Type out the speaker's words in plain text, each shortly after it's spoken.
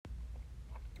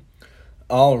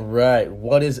All right,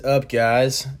 what is up,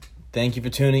 guys? Thank you for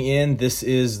tuning in. This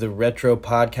is the Retro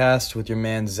Podcast with your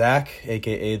man Zach,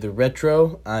 aka The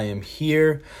Retro. I am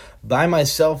here by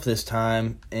myself this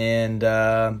time, and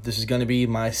this is going to be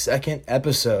my second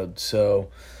episode.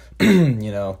 So, trying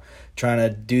to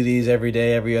do these every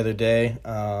day, every other day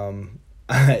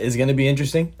is going to be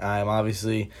interesting. I'm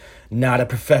obviously not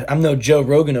I'm no Joe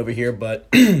Rogan over here, but,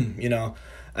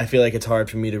 I feel like it's hard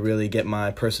for me to really get my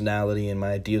personality and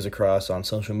my ideas across on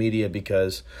social media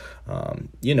because,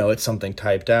 it's something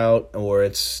typed out or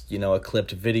it's, a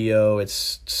clipped video.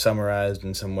 It's summarized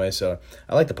in some way. So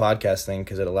I like the podcast thing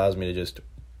because it allows me to just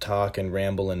talk and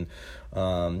ramble and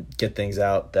get things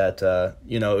out that,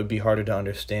 it would be harder to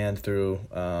understand through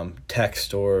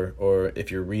text or if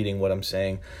you're reading what I'm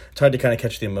saying. It's hard to kind of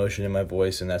catch the emotion in my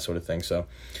voice and that sort of thing. So,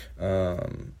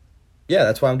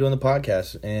 that's why I'm doing the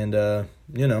podcast. And,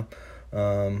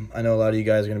 I know a lot of you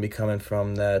guys are going to be coming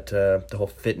from that, the whole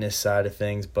fitness side of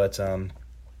things, but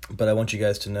I want you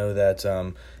guys to know that,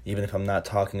 even if I'm not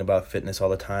talking about fitness all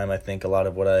the time, I think a lot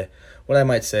of what I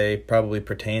might say probably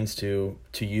pertains to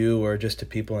you or just to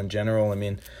people in general. I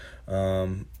mean,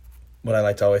 what I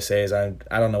like to always say is I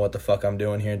don't know what the fuck I'm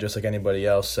doing here, just like anybody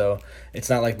else. So it's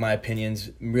not like my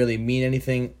opinions really mean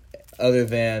anything other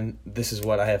than this is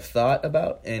what I have thought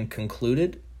about and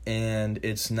concluded, and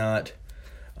it's not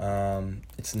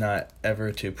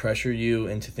ever to pressure you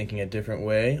into thinking a different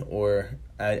way,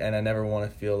 I never want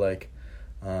to feel like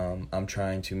I'm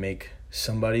trying to make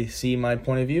somebody see my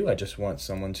point of view. I just want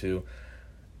someone to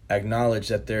acknowledge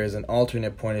that there is an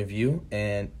alternate point of view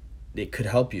and it could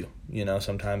help you.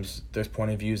 Sometimes there's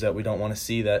point of views that we don't want to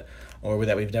see that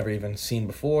we've never even seen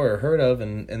before or heard of,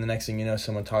 and the next thing you know,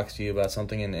 someone talks to you about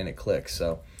something and it clicks.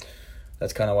 So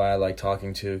that's kind of why I like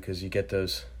talking to, because you get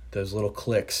those little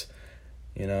clicks,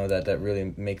 that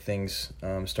really make things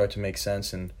start to make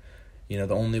sense. And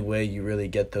the only way you really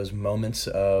get those moments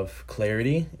of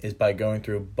clarity is by going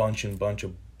through a bunch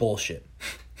of bullshit.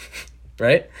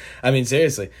 Right? I mean,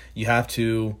 seriously, you have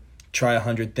to try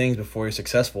 100 things before you're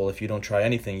successful. If you don't try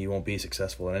anything, you won't be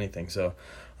successful at anything. So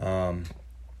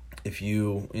if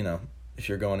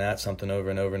you're going at something over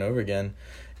and over and over again,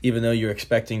 even though you're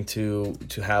expecting to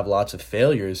have lots of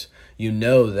failures,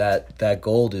 that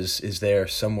gold is there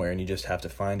somewhere, and you just have to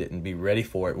find it and be ready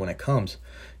for it when it comes.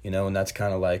 And that's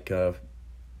kind of like,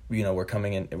 we're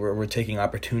coming in, we're taking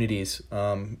opportunities,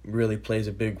 really plays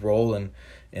a big role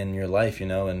in your life,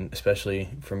 and especially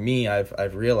for me,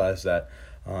 I've realized that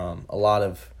a lot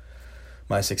of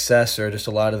my success or just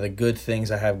a lot of the good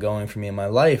things I have going for me in my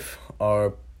life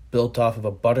are built off of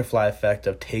a butterfly effect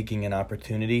of taking an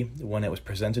opportunity when it was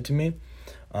presented to me.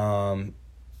 And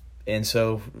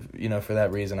so, for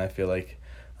that reason, I feel like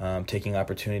taking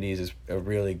opportunities is a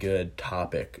really good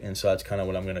topic. And so that's kind of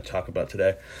what I'm going to talk about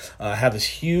today. I have this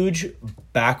huge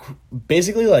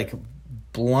basically like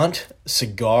blunt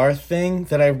cigar thing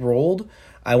that I rolled.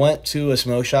 I went to a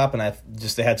smoke shop and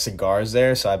they had cigars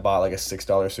there. So I bought like a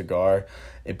 $6 cigar.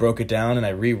 It broke it down and I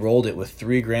re-rolled it with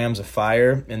 3 grams of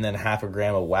fire and then 0.5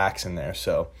 gram of wax in there.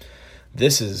 So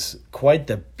this is quite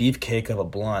the beefcake of a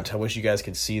blunt. I wish you guys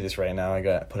could see this right now.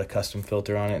 I put a custom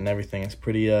filter on it and everything. It's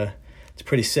pretty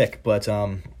sick. But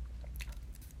I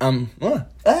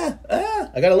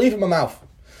gotta leave it in my mouth.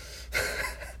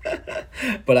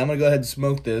 But I'm gonna go ahead and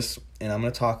smoke this, and I'm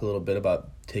gonna talk a little bit about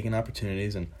taking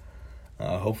opportunities, and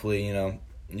hopefully,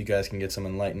 you guys can get some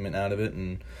enlightenment out of it.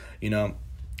 And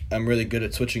I'm really good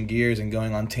at switching gears and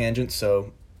going on tangents,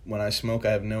 so when I smoke,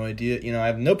 I have no idea. I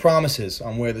have no promises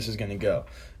on where this is going to go.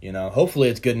 Hopefully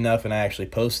it's good enough and I actually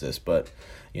post this, but,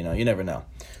 you never know.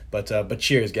 But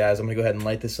cheers, guys. I'm going to go ahead and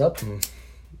light this up and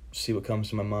see what comes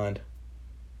to my mind.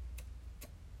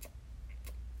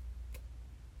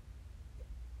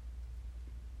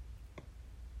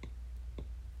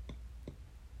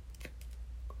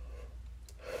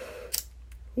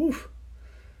 Whew.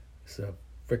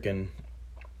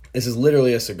 This is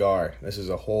literally a cigar. This is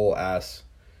a whole ass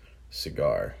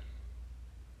cigar.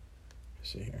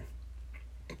 Let's see here.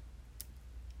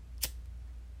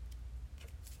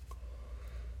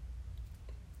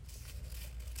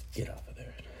 Get off of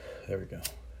there. There we go.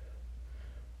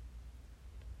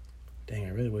 Dang, I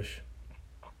really wish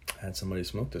I had somebody to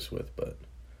smoke this with, but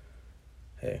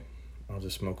hey, I'll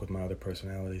just smoke with my other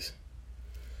personalities.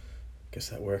 Guess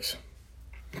that works.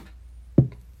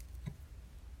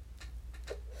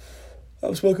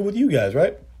 I'm smoking with you guys,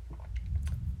 right?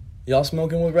 Y'all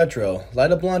smoking with Retro.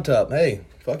 Light a blunt up. Hey,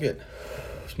 fuck it.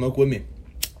 Smoke with me.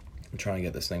 I'm trying to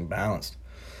get this thing balanced.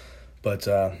 But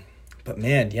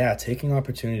man, yeah, taking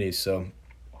opportunities. So,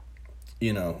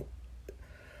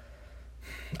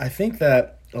 I think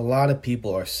that a lot of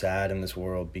people are sad in this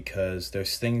world because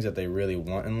there's things that they really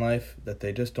want in life that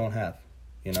they just don't have,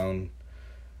 and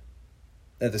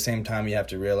at the same time, you have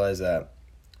to realize that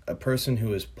a person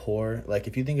who is poor, like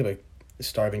if you think of a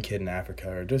starving kid in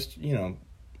Africa or just,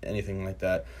 anything like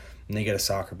that, and they get a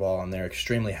soccer ball and they're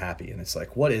extremely happy, and it's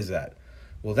like, what is that?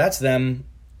 Well, that's them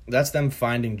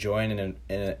finding joy in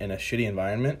a shitty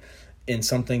environment, in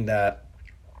something that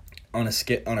on a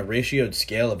ratioed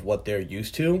scale of what they're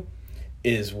used to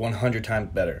is 100 times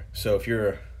better. So if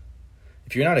you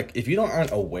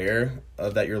aren't aware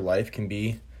of that your life can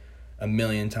be a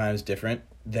million times different,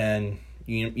 then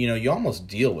you almost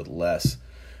deal with less,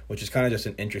 which is kind of just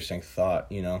an interesting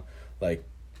thought. Like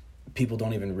people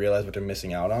don't even realize what they're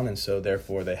missing out on, and so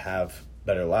therefore they have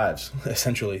better lives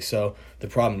essentially. So the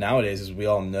problem nowadays is we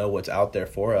all know what's out there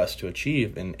for us to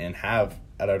achieve and have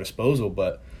at our disposal,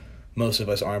 but most of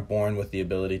us aren't born with the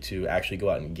ability to actually go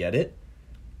out and get it,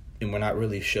 and we're not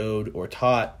really showed or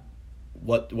taught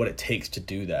what it takes to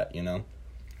do that.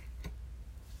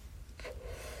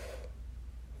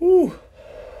 Woo.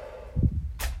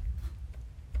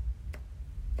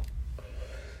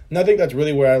 And I think that's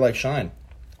really where I shine.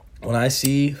 When I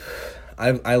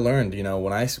learned,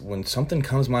 when something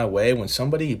comes my way, when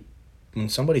somebody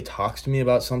talks to me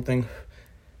about something,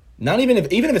 even if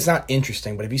it's not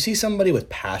interesting, but if you see somebody with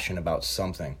passion about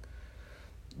something,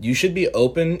 you should be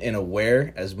open and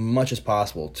aware as much as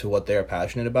possible to what they're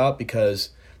passionate about, because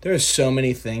there are so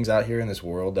many things out here in this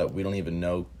world that we don't even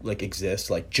know exist,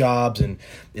 like jobs and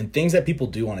things that people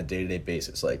do on a day-to-day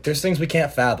basis. Like there's things we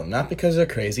can't fathom, not because they're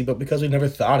crazy, but because we've never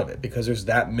thought of it, because there's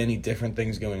that many different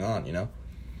things going on,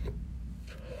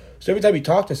 So every time you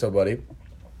talk to somebody,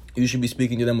 you should be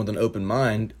speaking to them with an open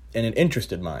mind and an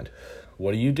interested mind.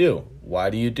 What do you do?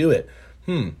 Why do you do it?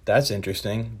 That's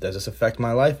interesting. Does this affect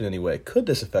my life in any way? Could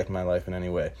this affect my life in any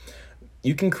way?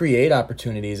 You can create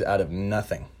opportunities out of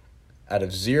nothing, out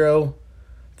of zero,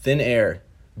 thin air,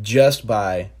 just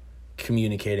by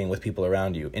communicating with people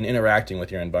around you and interacting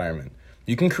with your environment.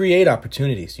 You can create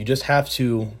opportunities. You just have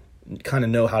to kind of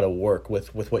know how to work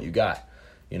with what you got,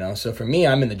 So for me,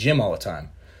 I'm in the gym all the time.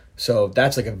 So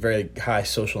that's a very high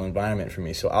social environment for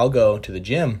me. So I'll go to the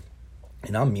gym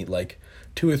and I'll meet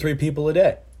 2 or 3 people a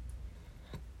day.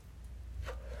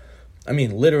 I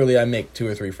mean, literally, I make 2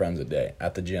 or 3 friends a day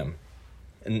at the gym.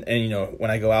 And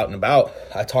when I go out and about,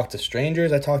 I talk to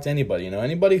strangers, I talk to anybody,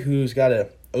 anybody who's got an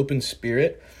open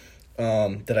spirit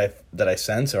that I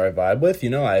sense or I vibe with,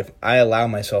 I allow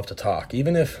myself to talk,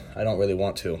 even if I don't really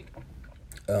want to,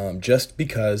 just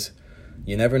because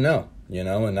you never know,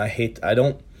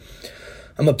 and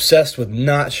I'm obsessed with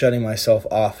not shutting myself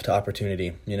off to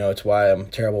opportunity. It's why I'm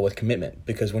terrible with commitment,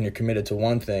 because when you're committed to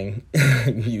one thing,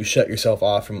 you shut yourself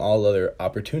off from all other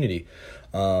opportunity,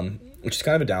 which is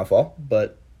kind of a downfall,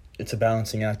 but it's a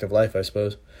balancing act of life, I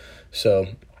suppose. So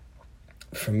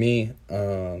for me,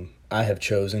 I have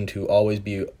chosen to always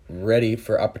be ready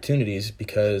for opportunities,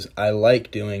 because I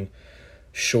like doing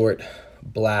short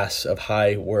blasts of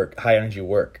high energy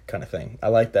work kind of thing. I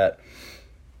like that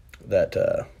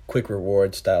quick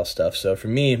reward style stuff. So for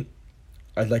me,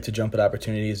 I'd like to jump at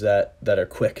opportunities that are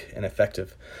quick and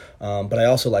effective. But I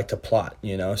also like to plot,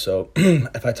 so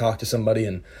if I talk to somebody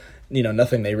and,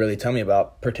 nothing they really tell me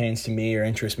about pertains to me or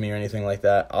interests me or anything like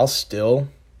that, I'll still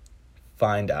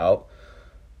find out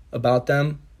about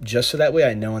them, just so that way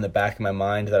I know in the back of my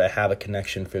mind that I have a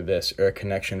connection for this or a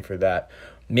connection for that.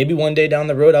 Maybe one day down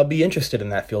the road, I'll be interested in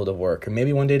that field of work, or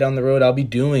maybe one day down the road, I'll be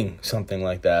doing something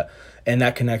like that. And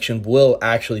that connection will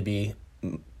actually be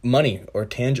money or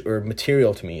or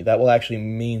material to me. That will actually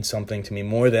mean something to me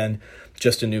more than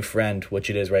just a new friend, which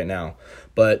it is right now.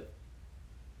 But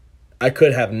I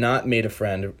could have not made a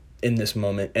friend in this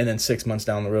moment, and then 6 months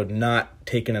down the road, not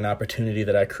taken an opportunity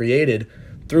that I created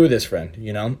through this friend,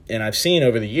 And I've seen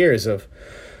over the years of,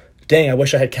 dang, I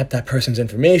wish I had kept that person's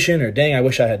information, or dang, I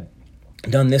wish I had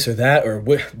done this or that, or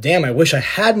damn, I wish I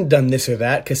hadn't done this or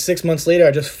that, because 6 months later I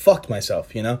just fucked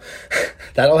myself.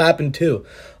 That'll happen too.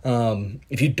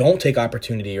 If you don't take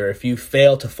opportunity, or if you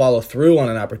fail to follow through on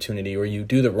an opportunity, or you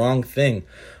do the wrong thing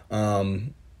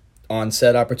on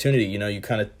said opportunity,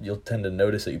 you'll tend to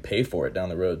notice that you pay for it down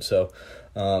the road. So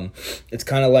it's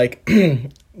kind of like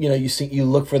you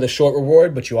look for the short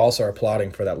reward, but you also are plotting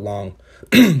for that long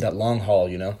that long haul,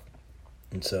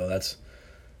 And so that's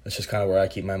just kind of where I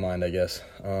keep my mind, I guess.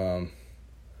 I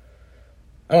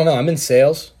don't know. I'm in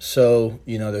sales, so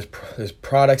there's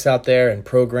products out there and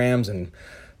programs and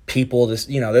people. There's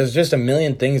just a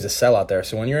million things to sell out there.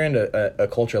 So when you're into a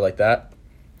culture like that,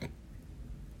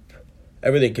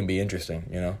 everything can be interesting.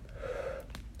 Let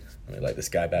me light this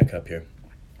guy back up here.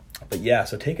 But yeah,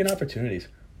 so taking opportunities.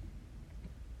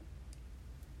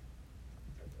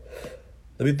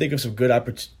 Let me think of some good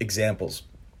examples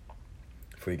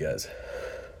for you guys.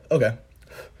 Okay,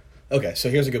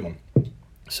 so here's a good one.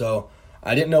 So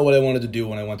I didn't know what I wanted to do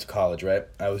when I went to college, right?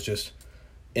 I was just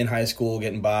in high school,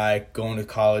 getting by, going to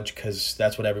college because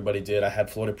that's what everybody did. I had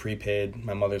Florida prepaid.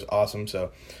 My mother's awesome,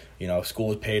 so, school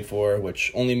was paid for,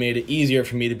 which only made it easier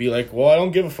for me to be like, well, I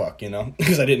don't give a fuck,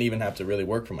 because I didn't even have to really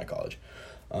work for my college.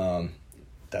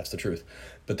 That's the truth.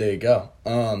 But there you go.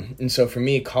 And so for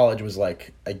me, college was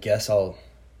like, I guess I'll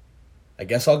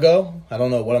go. I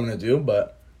don't know what I'm going to do,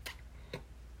 but at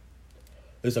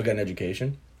least I'll get an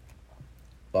education.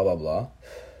 Blah, blah, blah.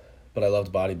 But I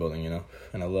loved bodybuilding,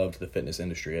 and I loved the fitness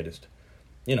industry. I just,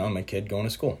 I'm a kid going to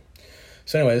school.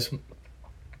 So anyways,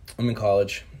 I'm in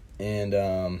college, and,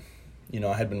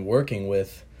 I had been working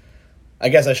with, I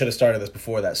guess I should have started this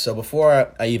before that. So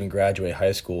before I even graduated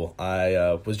high school,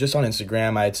 I was just on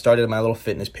Instagram. I had started my little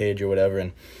fitness page or whatever,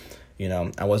 and,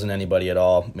 I wasn't anybody at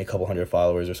all, maybe a couple hundred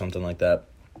followers or something like that.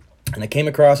 And I came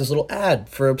across this little ad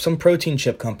for some protein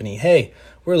chip company. Hey,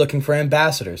 we're looking for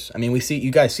ambassadors. I mean,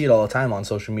 you guys see it all the time on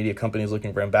social media, companies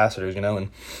looking for ambassadors,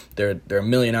 and there are a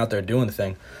million out there doing the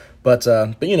thing. But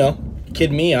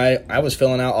kid me, I was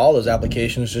filling out all those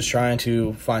applications just trying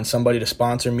to find somebody to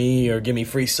sponsor me or give me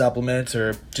free supplements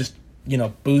or just,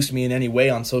 boost me in any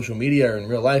way on social media or in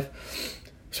real life.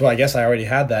 So I guess I already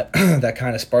had that, that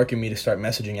kind of spark in me to start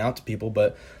messaging out to people.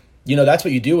 But that's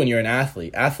what you do when you're an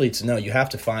athlete. Athletes know you have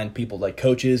to find people like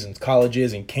coaches and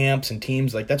colleges and camps and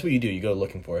teams. Like, that's what you do. You go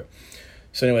looking for it.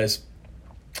 So anyways,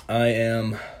 I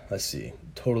am,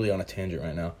 totally on a tangent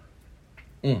right now.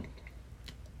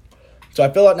 So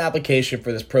I fill out an application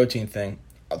for this protein thing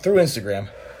through Instagram.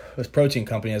 This protein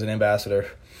company as an ambassador.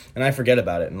 And I forget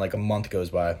about it, and like a month goes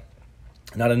by.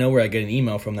 And out of nowhere, I get an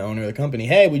email from the owner of the company.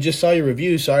 Hey, we just saw your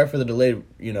review. Sorry for the delayed,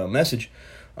 message.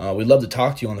 We'd love to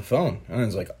talk to you on the phone. And I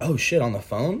was like, oh shit, on the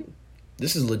phone?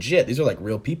 This is legit. These are like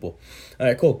real people. All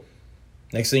right, cool.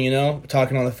 Next thing you know,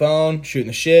 talking on the phone, shooting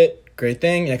the shit. Great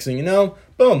thing. Next thing you know,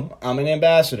 boom, I'm an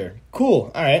ambassador.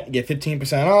 Cool. All right, get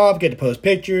 15% off, get to post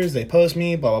pictures. They post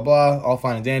me, blah, blah, blah, all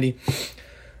fine and dandy.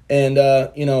 And,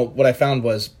 what I found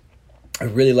was I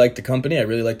really liked the company. I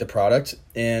really liked the product.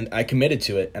 And I committed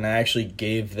to it. And I actually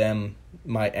gave them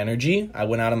my energy. I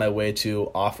went out of my way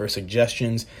to offer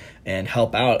suggestions and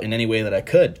help out in any way that I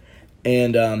could.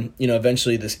 And,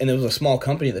 eventually and it was a small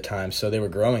company at the time, so they were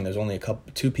growing. There's only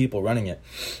two people running it.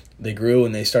 They grew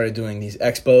and they started doing these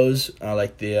expos,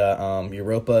 like the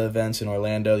Europa events in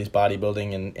Orlando, these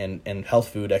bodybuilding and health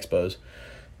food expos.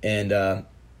 And,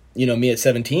 me at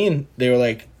 17, they were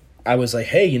like, I was like,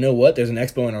 hey, you know what? There's an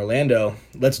expo in Orlando.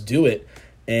 Let's do it.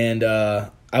 And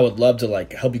I would love to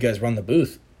help you guys run the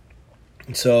booth.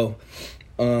 And so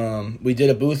we did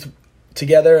a booth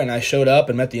together, and I showed up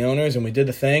and met the owners, and we did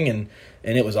the thing, and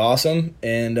it was awesome.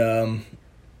 And,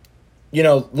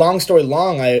 long story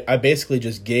long, I basically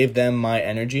just gave them my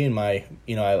energy and my,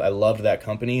 I loved that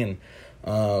company,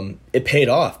 and it paid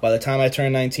off. By the time I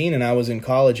turned 19 and I was in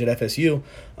college at FSU,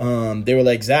 they were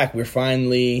like, Zach, we're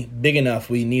finally big enough.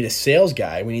 We need a sales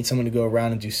guy. We need someone to go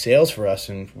around and do sales for us,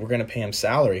 and we're going to pay him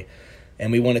salary,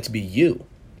 and we want it to be you.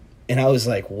 And I was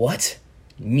like, what?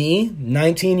 Me,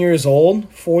 19 years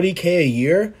old, $40K a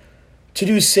year, to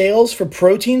do sales for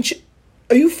protein?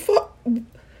 Are you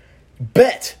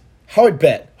bet? Hard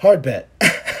bet.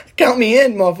 Count me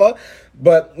in, motherfucker.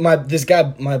 But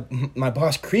my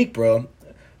boss, Creek, bro,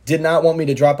 did not want me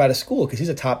to drop out of school because he's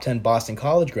a top 10 Boston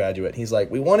College graduate. He's like,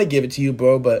 we want to give it to you,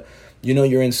 bro, but,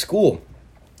 you're in school.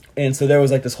 And so there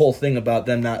was like this whole thing about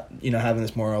them not, having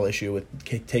this moral issue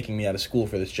with taking me out of school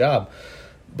for this job.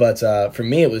 But for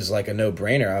me, it was like a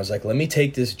no-brainer. I was like, let me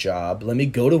take this job. Let me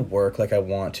go to work like I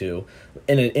want to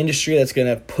in an industry that's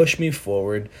going to push me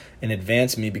forward and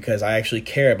advance me because I actually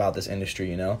care about this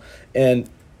industry, And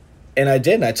I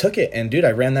did, and I took it. And, dude,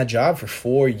 I ran that job for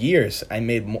 4 years. I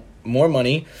made more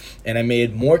money, and I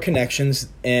made more connections,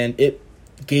 and it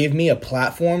gave me a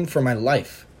platform for my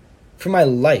life. For my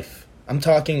life. I'm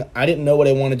talking, I didn't know what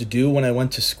I wanted to do when I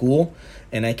went to school.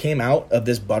 And I came out of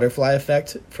this butterfly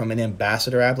effect from an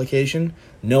ambassador application,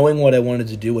 knowing what I wanted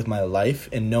to do with my life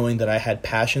and knowing that I had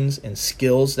passions and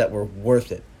skills that were worth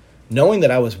it. Knowing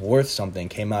that I was worth something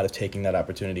came out of taking that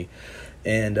opportunity.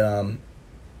 And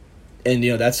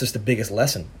that's just the biggest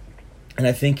lesson. And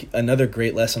I think another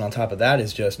great lesson on top of that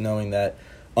is just knowing that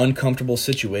uncomfortable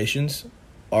situations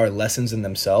are lessons in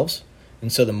themselves.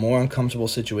 And so the more uncomfortable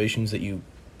situations that you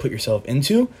put yourself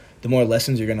into, the more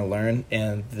lessons you're going to learn,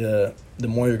 and the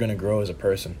more you're going to grow as a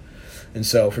person. And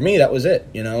so for me, that was it,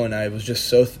 and I was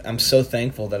just I'm so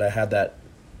thankful that I had that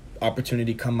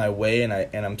opportunity come my way, and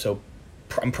I'm so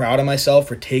I'm proud of myself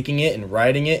for taking it and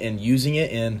writing it and using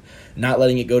it and not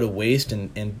letting it go to waste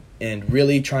and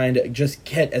really trying to just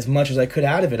get as much as I could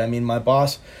out of it. I mean, my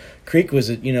boss, Creek, was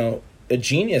a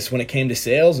genius when it came to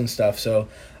sales and stuff. So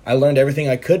I learned everything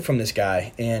I could from this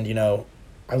guy, and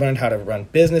I learned how to run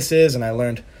businesses, and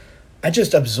I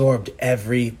just absorbed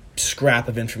every scrap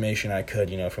of information I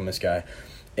could, from this guy.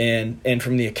 And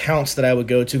from the accounts that I would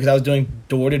go to, because I was doing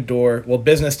door-to-door,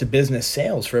 business-to-business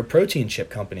sales for a protein chip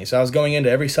company. So I was going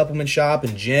into every supplement shop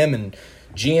and gym and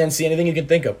GNC, anything you can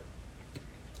think of.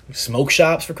 Smoke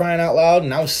shops, for crying out loud,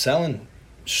 and I was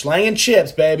slanging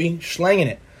chips, baby, slanging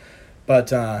it. But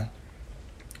that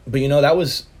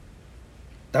was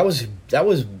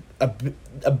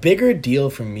a bigger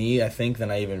deal for me, I think, than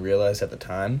I even realized at the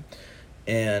time.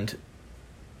 And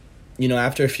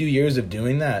after a few years of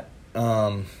doing that,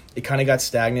 it kind of got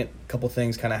stagnant. A couple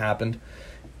things kind of happened,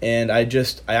 and I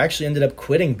actually ended up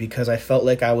quitting because I felt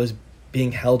like I was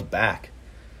being held back.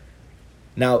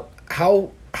 Now,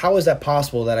 how is that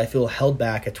possible that I feel held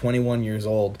back at 21 years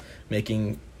old,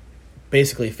 making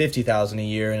basically $50,000 a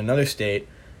year in another state?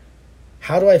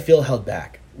 How do I feel held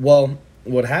back? Well,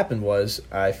 what happened was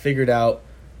I figured out,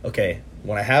 okay,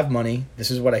 when I have money,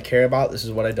 this is what I care about, this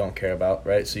is what I don't care about,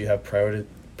 right? So you have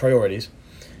priorities.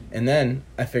 And then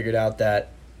I figured out that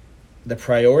the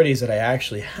priorities that I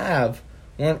actually have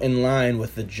weren't in line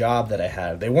with the job that I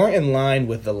had. They weren't in line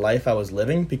with the life I was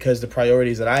living, because the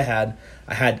priorities that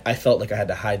I felt like I had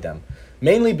to hide them.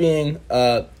 Mainly being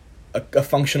a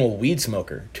functional weed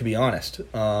smoker, to be honest.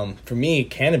 For me,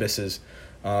 cannabis is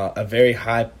a very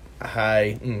high,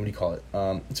 what do you call it?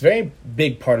 It's a very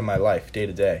big part of my life, day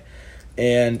to day.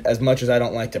 And as much as I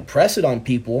don't like to press it on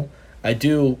people, I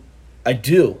do,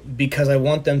 because I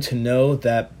want them to know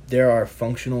that there are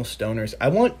functional stoners. I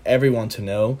want everyone to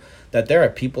know that there are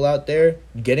people out there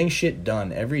getting shit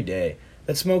done every day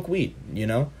that smoke weed,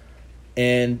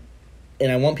 and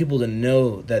I want people to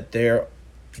know that they're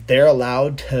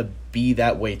allowed to be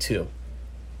that way too.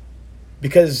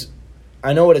 Because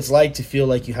I know what it's like to feel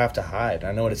like you have to hide.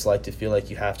 I know what it's like to feel like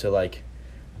you have to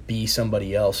be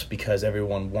somebody else because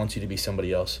everyone wants you to be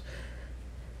somebody else.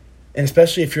 And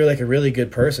especially if you're a really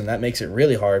good person, that makes it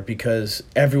really hard, because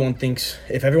if everyone thinks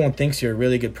you're a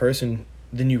really good person,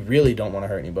 then you really don't want to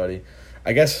hurt anybody.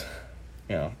 I guess,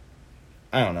 I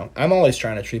don't know. I'm always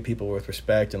trying to treat people with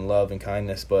respect and love and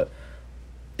kindness, but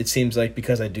it seems like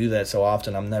because I do that so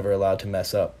often, I'm never allowed to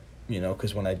mess up,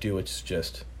 because when I do, it's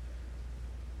just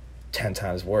 10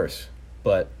 times worse.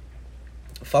 But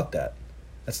fuck that.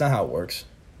 That's not how it works.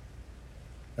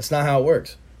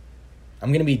 I'm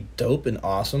going to be dope and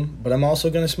awesome, but I'm also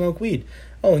going to smoke weed.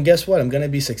 Oh, and guess what? I'm going to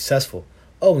be successful.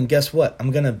 Oh, and guess what? I'm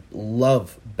going to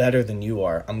love better than you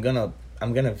are. I'm going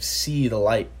to see the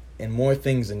light in more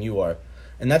things than you are.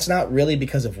 And that's not really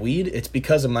because of weed. It's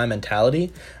because of my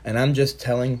mentality. And I'm just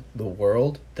telling the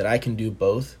world that I can do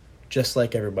both just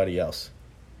like everybody else.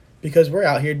 Because we're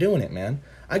out here doing it, man.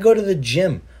 I go to the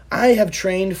gym. I have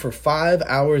trained for 5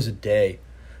 hours a day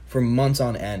for months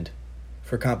on end.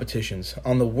 For competitions,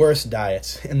 on the worst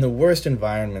diets, in the worst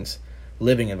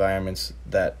living environments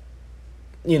that,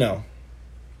 y'all,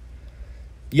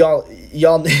 if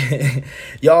y'all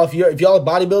are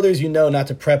bodybuilders, not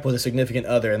to prep with a significant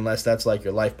other unless that's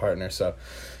your life partner. So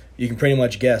you can pretty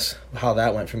much guess how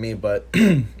that went for me. But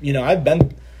I've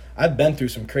been through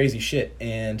some crazy shit,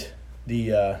 and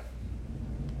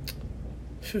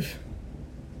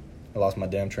I lost my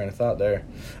damn train of thought there.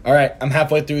 All right, I'm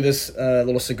halfway through this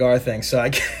little cigar thing, so I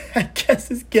guess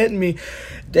it's getting me.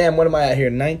 Damn, what am I at here?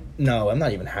 No, I'm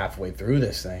not even halfway through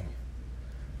this thing.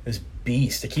 This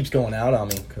beast, it keeps going out on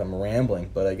me because I'm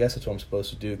rambling, but I guess that's what I'm supposed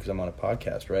to do because I'm on a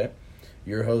podcast, right?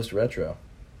 Your host, Retro.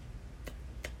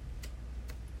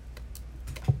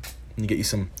 Let me get you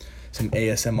some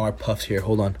ASMR puffs here.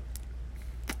 Hold on.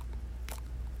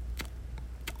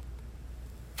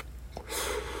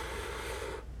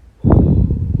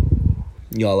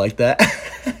 Y'all like that?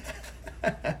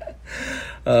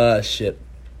 Shit.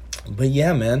 But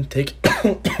yeah, man,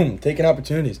 taking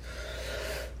opportunities.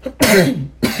 I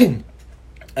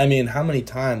mean, how many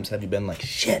times have you been like,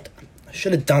 shit, I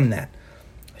should have done that.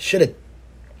 I should have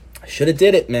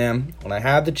did it, man, when I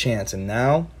had the chance. And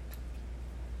now,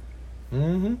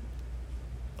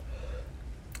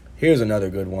 here's another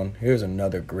good one. Here's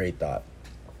another great thought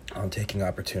on taking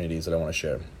opportunities that I want to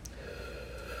share.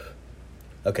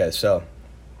 Okay, so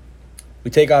we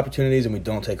take opportunities and we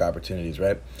don't take opportunities,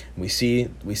 right? We see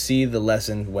the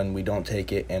lesson when we don't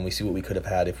take it, and we see what we could have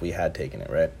had if we had taken it,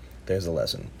 right? There's a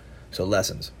lesson. So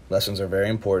lessons are very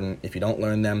important. If you don't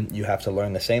learn them, you have to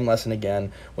learn the same lesson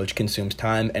again, which consumes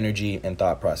time, energy, and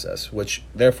thought process, which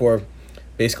therefore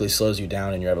basically slows you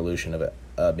down in your evolution of it,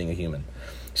 being a human.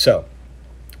 So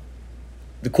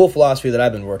the cool philosophy that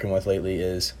I've been working with lately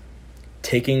is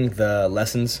taking the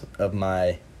lessons of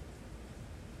my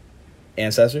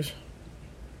ancestors,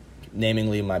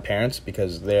 namely my parents,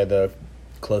 because they're the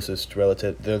closest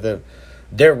relative.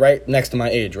 They're right next to my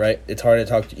age, right? It's hard to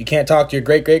talk to. You can't talk to your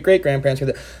great-great-great-grandparents.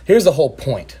 Here's the whole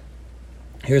point.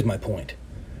 Here's my point.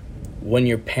 When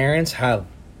your parents have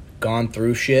gone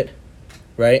through shit,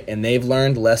 right, and they've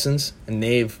learned lessons, and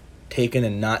they've taken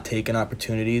and not taken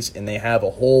opportunities, and they have a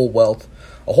whole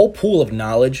pool of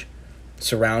knowledge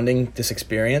surrounding this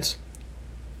experience,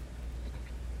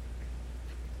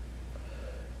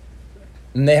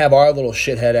 and they have our little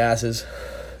shithead asses,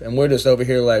 and we're just over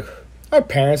here like, our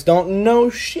parents don't know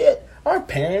shit. Our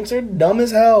parents are dumb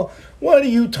as hell. What are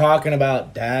you talking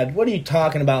about, Dad? What are you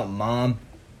talking about, Mom?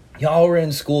 Y'all were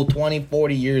in school 20,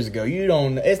 40 years ago.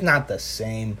 It's not the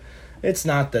same. It's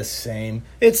not the same.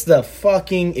 It's the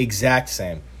fucking exact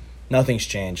same. Nothing's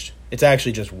changed. It's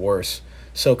actually just worse.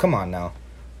 So come on now.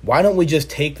 Why don't we just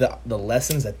take the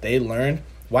lessons that they learned?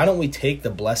 Why don't we take the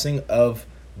blessing of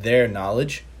their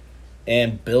knowledge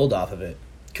and build off of it?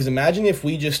 Because imagine if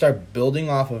we just start building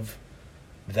off of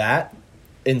that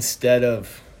instead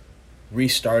of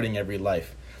restarting every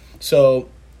life. So,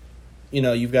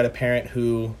 you've got a parent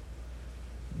who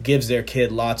gives their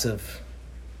kid lots of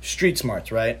street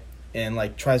smarts, right? And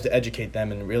tries to educate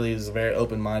them and really is very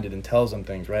open-minded and tells them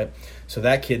things, right? So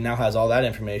that kid now has all that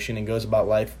information and goes about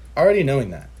life already knowing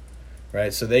that,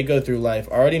 right? So they go through life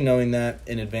already knowing that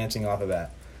and advancing off of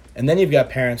that. And then you've got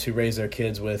parents who raise their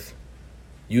kids with,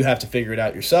 you have to figure it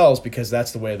out yourselves because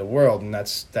that's the way of the world, and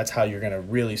that's how you're going to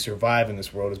really survive in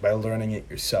this world is by learning it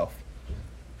yourself.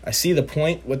 I see the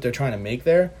point, what they're trying to make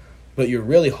there, but you're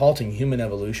really halting human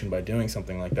evolution by doing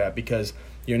something like that because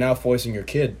you're now forcing your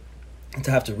kid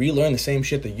to have to relearn the same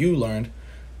shit that you learned,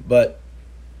 but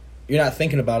you're not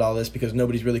thinking about all this because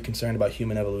nobody's really concerned about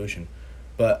human evolution.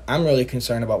 But I'm really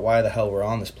concerned about why the hell we're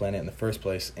on this planet in the first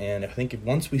place, and I think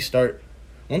once we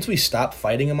stop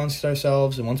fighting amongst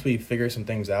ourselves and once we figure some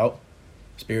things out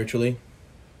spiritually,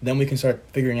 then we can start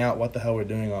figuring out what the hell we're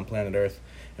doing on planet Earth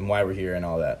and why we're here and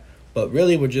all that. But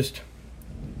really, we're just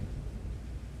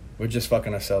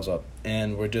fucking ourselves up,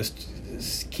 and we're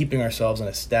just keeping ourselves in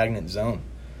a stagnant zone.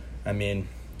 I mean,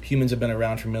 humans have been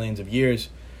around for millions of years.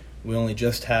 We only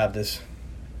just have this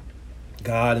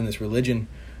God and this religion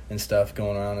and stuff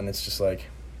going on, and it's just like,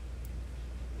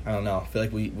 I don't know. I feel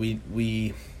like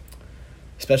we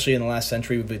especially in the last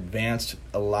century, we've advanced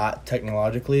a lot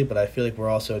technologically, but I feel like we're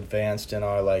also advanced in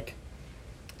our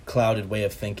clouded way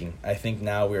of thinking. I think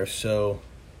now we are so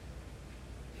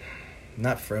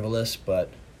not frivolous, but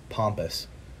pompous.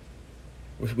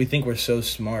 We think we're so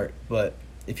smart, but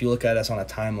if you look at us on a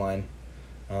timeline,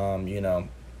 the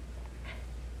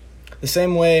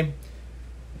same way.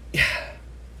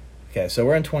 Okay, so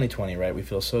we're in 2020, right? We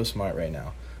feel so smart right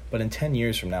now. But in 10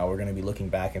 years from now, we're going to be looking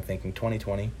back and thinking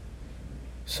 2020,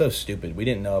 so stupid. We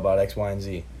didn't know about X, Y, and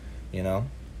Z,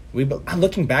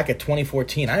 Looking back at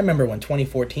 2014, I remember when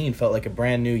 2014 felt like a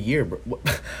brand new year.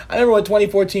 I remember when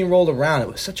 2014 rolled around. It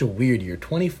was such a weird year.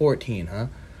 2014, huh?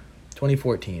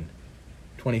 2014,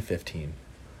 2015.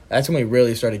 That's when we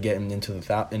really started getting into the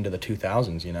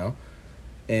 2000s,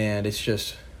 And it's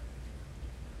just,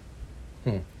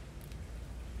 I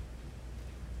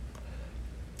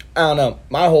don't know.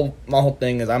 My whole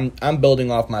thing is I'm building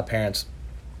off my parents'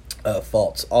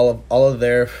 faults. All of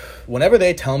their, whenever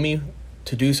they tell me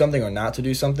to do something or not to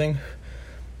do something,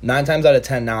 9 times out of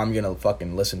 10 now I'm gonna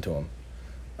fucking listen to them.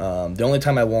 The only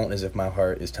time I won't is if my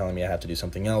heart is telling me I have to do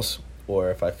something else, or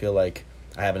if I feel like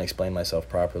I haven't explained myself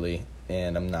properly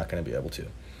and I'm not gonna be able to.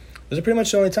 Those are pretty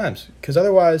much the only times, because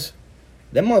otherwise,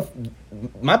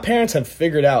 my parents have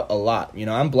figured out a lot.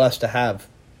 I'm blessed to have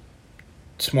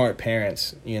smart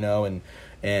parents,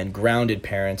 and grounded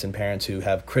parents and parents who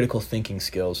have critical thinking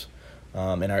skills,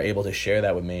 and are able to share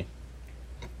that with me.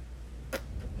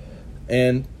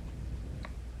 And,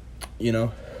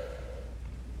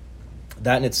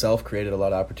 that in itself created a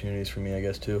lot of opportunities for me, I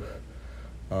guess, too.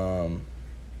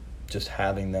 Just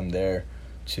having them there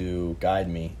to guide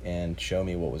me and show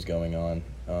me what was going on,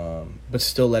 but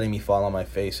still letting me fall on my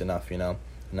face enough, a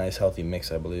nice healthy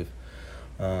mix, I believe.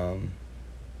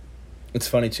 It's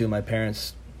funny too, my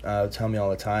parents tell me all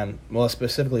the time, well,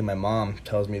 specifically my mom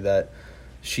tells me that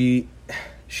she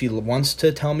wants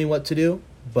to tell me what to do,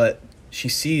 but she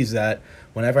sees that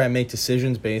whenever I make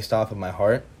decisions based off of my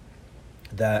heart,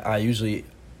 that I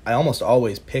almost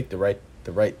always pick the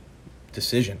right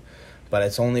decision. But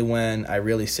it's only when I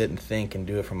really sit and think and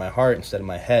do it from my heart instead of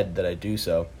my head that I do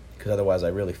so, because otherwise I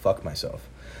really fuck myself.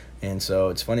 And so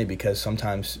it's funny because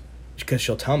sometimes, because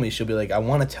she'll tell me, she'll be like, I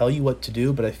want to tell you what to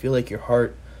do, but I feel like your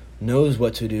heart knows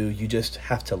what to do. You just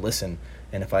have to listen.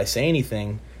 And if I say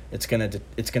anything, it's gonna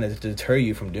deter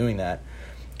you from doing that.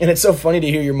 And it's so funny to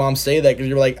hear your mom say that, because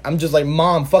you're like, I'm just like,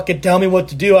 Mom, fucking tell me what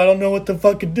to do. I don't know what to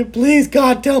fucking do. Please,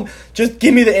 God, tell me. Just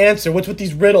give me the answer. What's with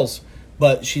these riddles?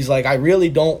 But she's like, I really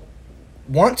don't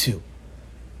want to.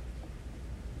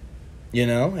 You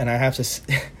know? And I have to...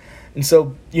 And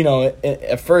so, you know,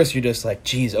 at first you're just like,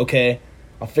 geez, okay,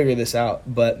 I'll figure this out.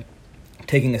 But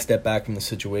taking a step back from the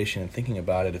situation and thinking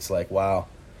about it, it's like, wow.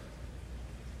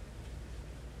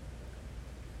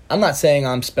 I'm not saying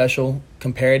I'm special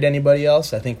compared to anybody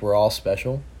else. I think we're all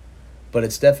special. But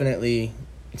it's definitely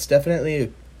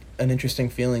an interesting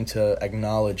feeling to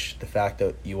acknowledge the fact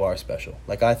that you are special.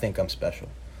 Like, I think I'm special,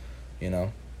 you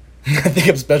know? I think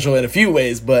I'm special in a few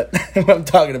ways, but I'm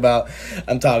talking about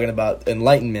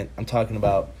enlightenment. I'm talking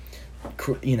about,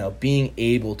 you know, being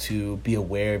able to be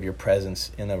aware of your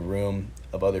presence in a room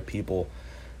of other people,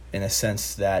 in a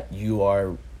sense that you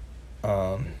are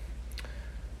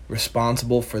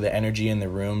responsible for the energy in the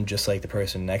room just like the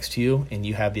person next to you, and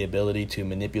you have the ability to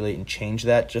manipulate and change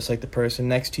that just like the person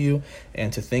next to you.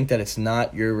 And to think that it's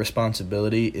not your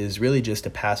responsibility is really just to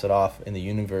pass it off in the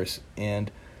universe, and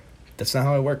that's not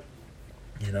how I work,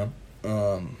 you know?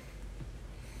 I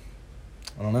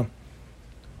don't know.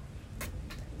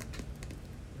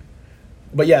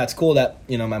 But yeah, it's cool that,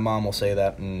 you know, my mom will say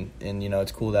that, and you know,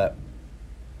 it's cool that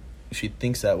she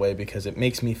thinks that way, because it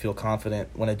makes me feel confident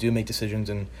when I do make decisions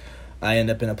and I end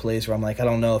up in a place where I'm like, I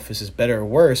don't know if this is better or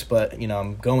worse, but, you know,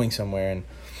 I'm going somewhere,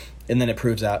 and then it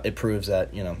proves that,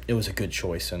 you know, it was a good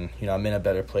choice, and, you know, I'm in a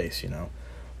better place, you know.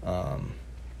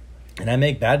 And I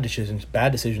make bad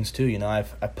decisions too, you know.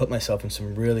 I've put myself in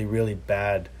some really, really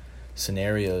bad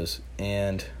scenarios,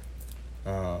 and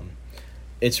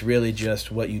it's really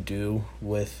just what you do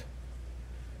with...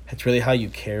 It's really how you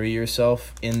carry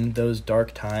yourself in those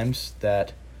dark times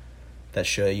that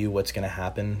show you what's going to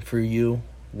happen for you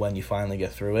when you finally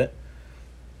get through it.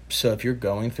 So if you're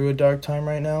going through a dark time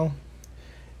right now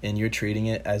and you're treating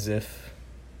it as if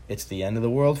it's the end of the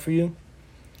world for you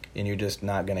and you're just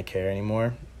not going to care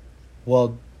anymore,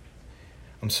 well,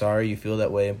 I'm sorry you feel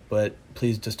that way, but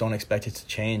please just don't expect it to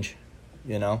change,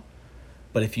 you know?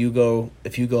 But if you go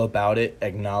about it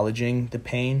acknowledging the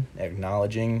pain,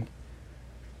 acknowledging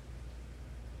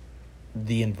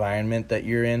the environment that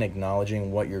you're in,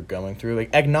 acknowledging what you're going through,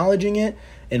 like acknowledging it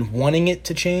and wanting it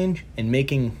to change, and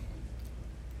making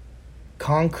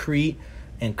concrete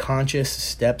and conscious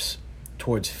steps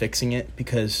towards fixing it,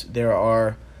 because there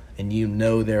are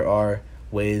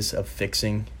ways of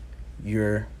fixing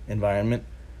your environment.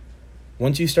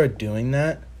 Once you start doing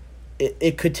that,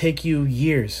 it could take you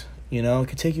years, you know, it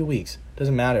could take you weeks.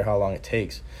 Doesn't matter how long it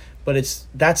takes. But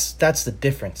that's the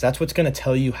difference. That's what's going to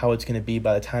tell you how it's going to be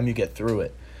by the time you get through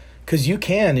it. Because you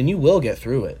can and you will get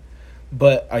through it.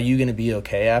 But are you going to be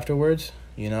okay afterwards?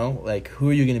 You know, like, who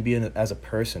are you going to be as a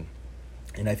person?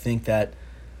 And I think that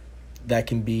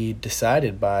can be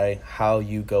decided by how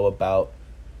you go about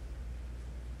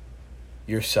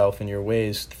yourself and your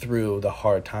ways through the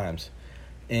hard times,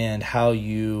 and how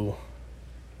you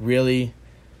really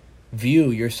view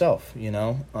yourself, you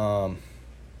know?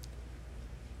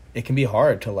 It can be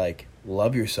hard to, like,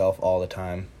 love yourself all the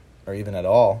time, or even at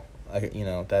all. You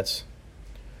know, that's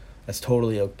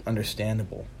totally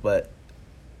understandable. But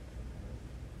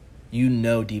you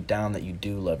know deep down that you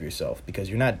do love yourself, because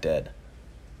you're not dead.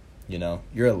 You know,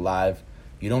 you're alive.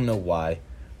 You don't know why.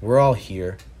 We're all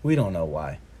here. We don't know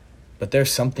why. But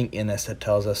there's something in us that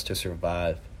tells us to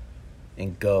survive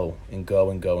and go and go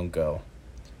and go and go.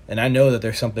 And I know that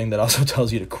there's something that also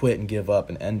tells you to quit and give up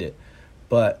and end it.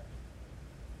 But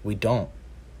we don't,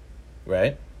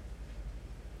 right?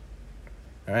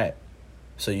 All right.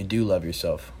 So you do love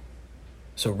yourself.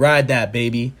 So ride that,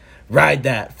 baby. Ride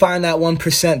that. Find that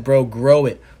 1%, bro. Grow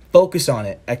it. Focus on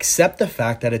it. Accept the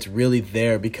fact that it's really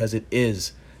there, because it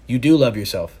is. You do love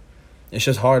yourself. It's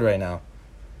just hard right now.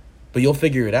 But you'll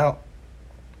figure it out.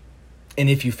 And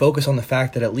if you focus on the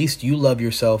fact that at least you love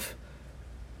yourself,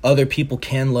 other people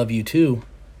can love you too,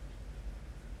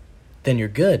 then you're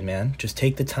good, man. Just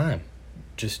take the time.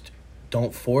 Just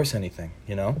don't force anything,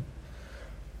 you know?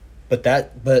 But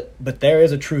there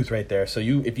is a truth right there. So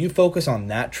if you focus on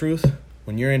that truth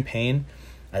when you're in pain,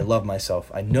 I love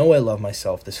myself. I know I love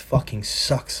myself. This fucking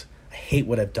sucks. I hate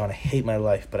what I've done. I hate my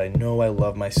life, but I know I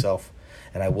love myself,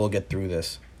 and I will get through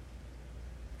this.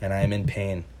 And I am in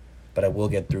pain, but I will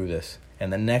get through this.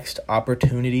 And the next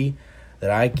opportunity that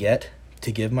I get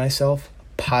to give myself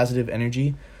positive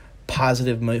energy,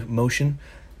 positive motion,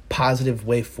 positive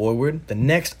way forward, the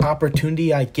next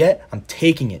opportunity I get, I'm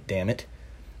taking it, damn it.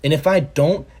 And if I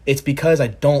don't, it's because I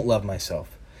don't love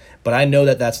myself. But I know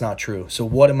that that's not true. So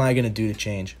what am I going to do to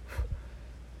change?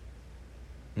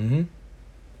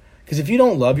 Because if you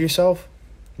don't love yourself,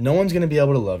 no one's going to be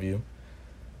able to love you.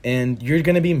 And you're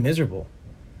going to be miserable.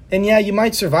 And yeah, you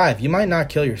might survive. You might not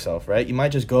kill yourself, right? You might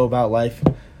just go about life.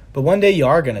 But one day you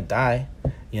are going to die,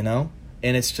 you know?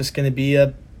 And it's just going to be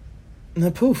a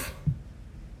poof.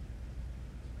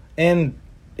 And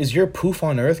is your poof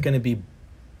on earth going to be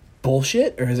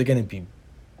bullshit? Or is it going to be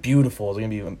beautiful? Is it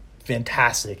going to be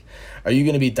fantastic? Are you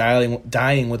going to be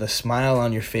dying with a smile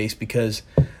on your face because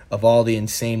of all the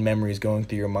insane memories going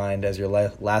through your mind as your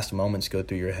last moments go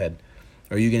through your head?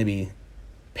 Or are you going to be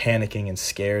panicking and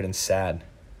scared and sad?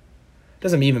 It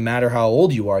doesn't even matter how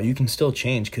old you are. You can still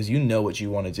change because you know what you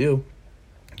want to do.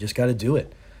 You just got to do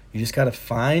it. You just got to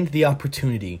find the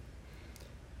opportunity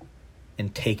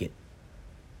and take it.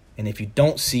 And if you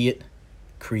don't see it,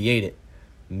 create it.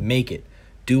 Make it.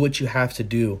 Do what you have to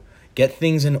do. Get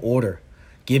things in order.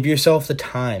 Give yourself the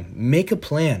time. Make a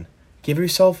plan. Give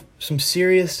yourself some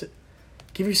serious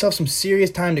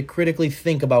time to critically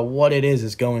think about what it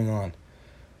is going on.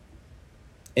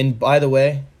 And by the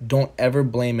way, don't ever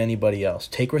blame anybody else.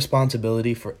 Take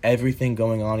responsibility for everything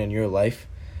going on in your life.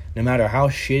 No matter how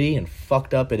shitty and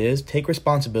fucked up it is, take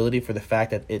responsibility for the fact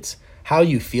that it's how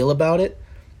you feel about it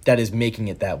that is making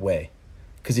it that way.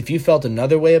 Because if you felt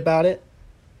another way about it,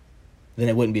 then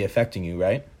it wouldn't be affecting you,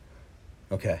 right?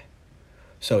 Okay.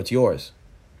 So it's yours.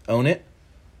 Own it.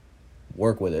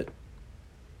 Work with it.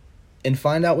 And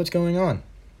find out what's going on.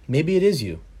 Maybe it is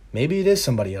you. Maybe it is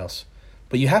somebody else.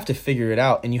 But you have to figure it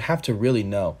out, and you have to really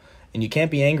know. And you can't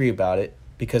be angry about it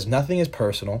because nothing is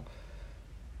personal.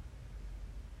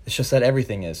 It's just that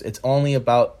everything is. It's only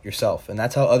about yourself, and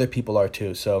that's how other people are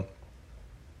too. So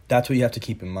that's what you have to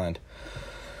keep in mind.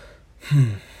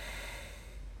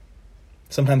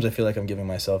 Sometimes I feel like I'm giving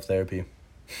myself therapy.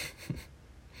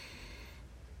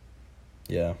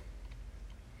 Yeah.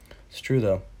 It's true,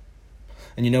 though.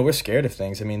 And, you know, we're scared of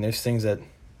things. I mean, there's things that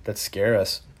scare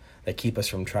us, that keep us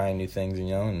from trying new things, you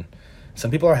know? And some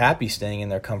people are happy staying in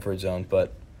their comfort zone,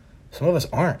 but some of us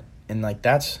aren't. And, like,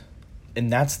 that's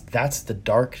the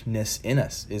darkness in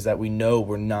us, is that we know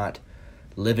we're not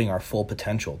living our full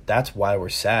potential. That's why we're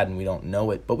sad and we don't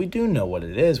know it. But we do know what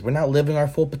it is. We're not living our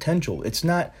full potential. It's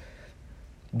not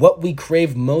what we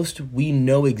crave most. We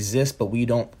know exists, but we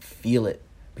don't feel it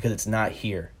because it's not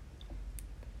here.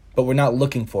 But we're not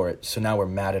looking for it, so now we're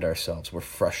mad at ourselves. We're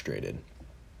frustrated.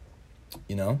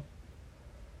 You know?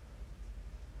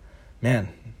 Man,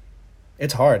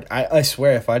 it's hard. I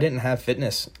swear, if I didn't have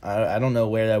fitness, I don't know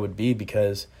where that would be,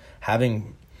 because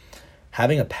having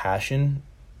a passion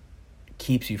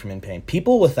keeps you from in pain.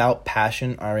 People without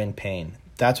passion are in pain.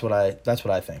 That's what I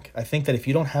think. I think that if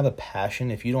you don't have a passion,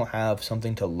 if you don't have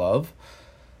something to love,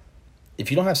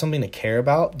 if you don't have something to care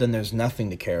about, then there's nothing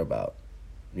to care about,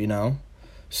 you know?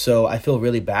 So I feel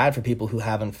really bad for people who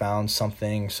haven't found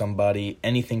something, somebody,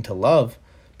 anything to love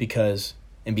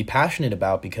and be passionate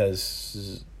about,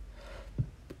 because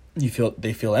they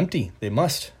feel empty. They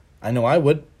must. I know I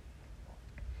would.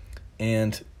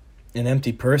 And an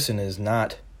empty person is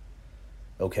not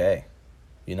okay.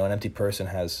 You know, an empty person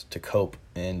has to cope,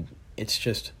 and it's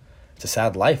a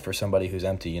sad life for somebody who's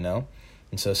empty, you know?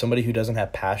 And so somebody who doesn't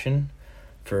have passion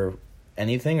for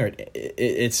anything, or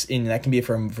that can be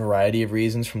for a variety of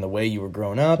reasons, from the way you were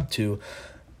grown up to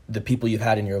the people you've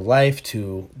had in your life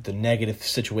to the negative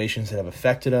situations that have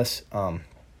affected us.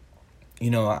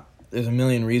 You know, there's a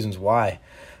million reasons why,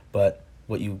 but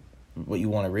what you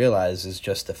want to realize is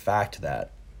just the fact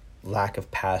that lack of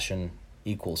passion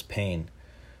equals pain,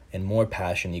 and more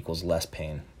passion equals less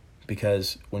pain.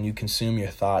 Because when you consume your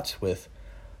thoughts with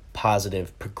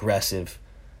positive, progressive,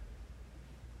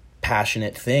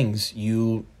 passionate things,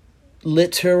 you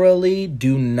literally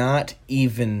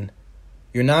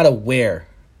you're not aware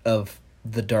of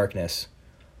the darkness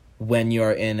when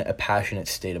you're in a passionate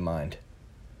state of mind.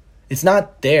 It's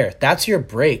not there. That's your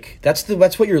break. That's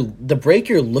the break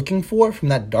you're looking for from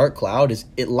that dark cloud.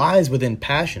 It lies within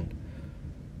passion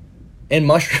and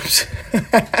mushrooms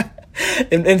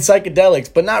and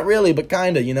psychedelics, but not really, but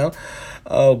kind of, you know?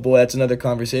 Oh boy, that's another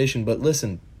conversation. But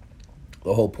listen,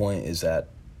 the whole point is that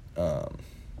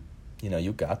you know,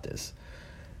 you got this.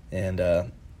 And,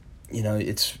 you know,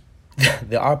 it's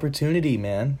the opportunity,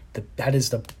 man. That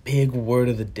is the big word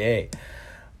of the day,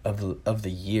 of the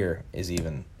year, is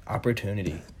even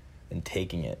opportunity, and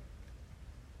taking it.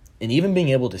 And even being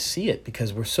able to see it,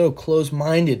 because we're so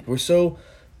close-minded. We're so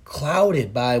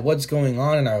clouded by what's going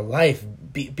on in our life,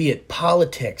 be it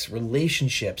politics,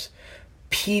 relationships,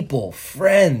 people,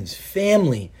 friends,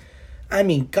 family. I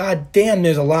mean, goddamn,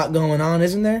 there's a lot going on,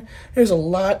 isn't there? There's a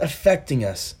lot affecting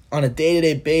us on a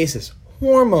day-to-day basis.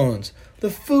 Hormones,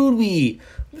 the food we eat,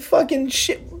 the fucking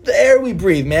shit, the air we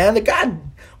breathe, man.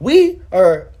 We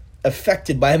are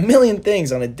affected by a million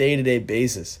things on a day-to-day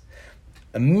basis.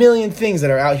 A million things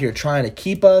that are out here trying to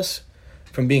keep us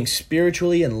from being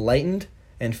spiritually enlightened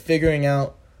and figuring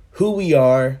out who we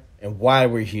are and why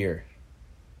we're here.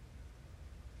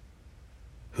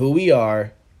 Who we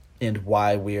are and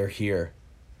why we are here.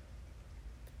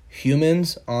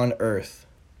 Humans on Earth.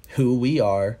 Who we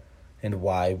are and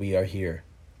why we are here.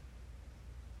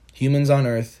 Humans on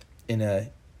Earth in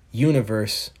a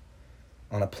universe,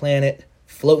 on a planet,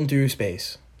 floating through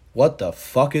space. What the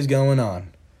fuck is going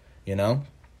on? You know?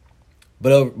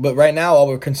 But right now, all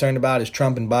we're concerned about is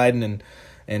Trump and Biden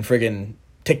and friggin'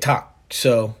 TikTok.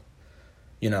 So,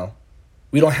 you know,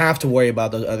 we don't have to worry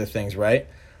about those other things, right?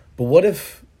 But what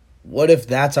if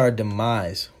that's our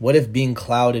demise? What if being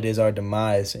clouded is our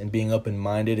demise and being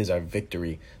open-minded is our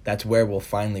victory? That's where we'll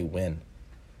finally win.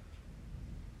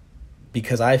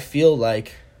 Because I feel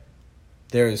like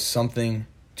there is something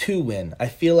to win. I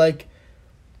feel like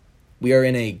we are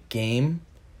in a game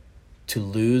to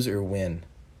lose or win.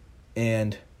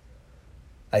 And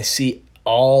I see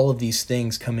all of these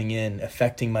things coming in,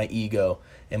 affecting my ego,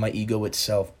 and my ego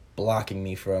itself blocking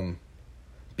me from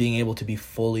being able to be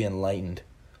fully enlightened.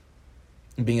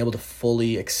 And being able to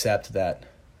fully accept that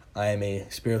I am a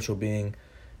spiritual being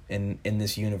in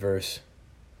this universe.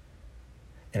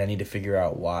 And I need to figure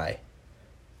out why.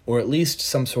 Or at least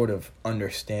some sort of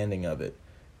understanding of it.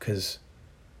 Because,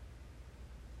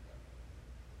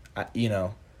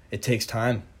 it takes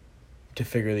time to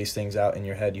figure these things out in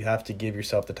your head. You have to give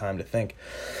yourself the time to think.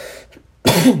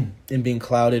 And being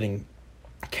clouded and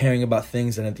caring about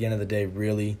things that at the end of the day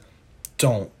really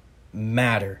don't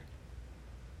matter.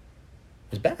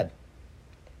 It's bad.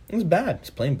 It's bad. It's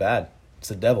plain bad. It's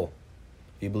the devil.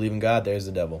 If you believe in God, there's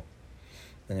the devil.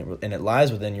 And it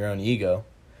lies within your own ego.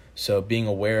 So being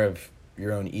aware of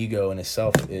your own ego in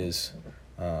itself is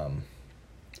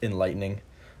enlightening.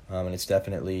 And it's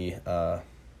definitely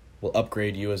will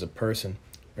upgrade you as a person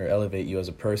or elevate you as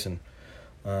a person.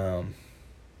 And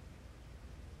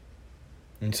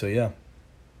so, yeah.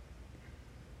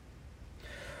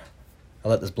 I'll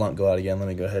let this blunt go out again. Let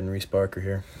me go ahead and re-spark her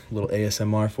here. A little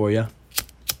ASMR for you.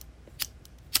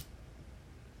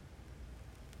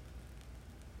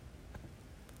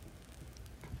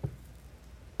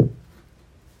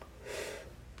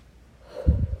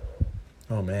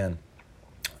 Oh, man.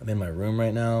 I'm in my room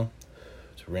right now.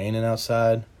 It's raining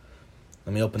outside.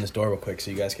 Let me open this door real quick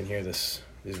so you guys can hear this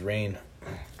rain.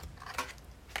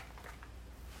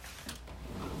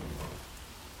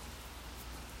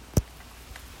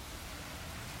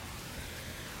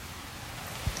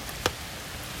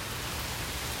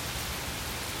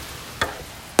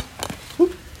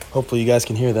 Hopefully you guys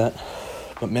can hear that.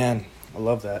 But man, I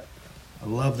love that. I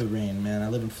love the rain, man. I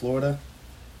live in Florida.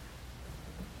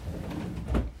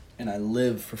 And I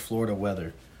live for Florida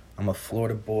weather. I'm a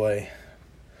Florida boy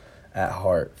at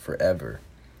heart forever.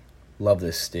 Love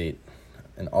this state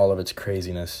and all of its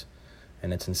craziness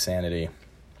and its insanity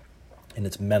and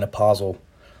its menopausal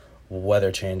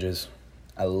weather changes.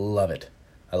 I love it.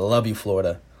 I love you,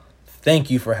 Florida.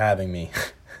 Thank you for having me.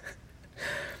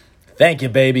 Thank you,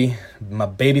 baby. My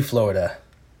baby Florida.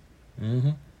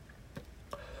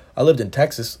 I lived in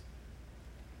Texas.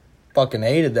 Fucking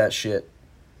hated that shit.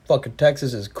 Fucking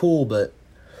Texas is cool, but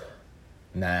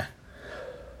nah.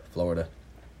 Florida.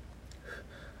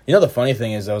 You know, the funny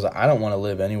thing is, though, I don't want to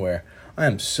live anywhere. I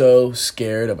am so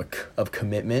scared of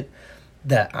commitment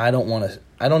that I don't want to.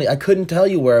 I couldn't tell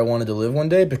you where I wanted to live one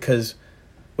day, because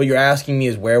what you're asking me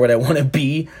is where would I want to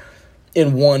be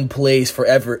in one place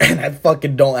forever, and I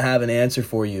fucking don't have an answer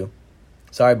for you.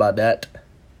 Sorry about that.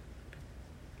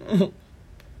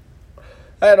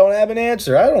 I don't have an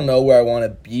answer. I don't know where I want to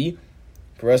be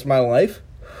for the rest of my life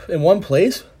in one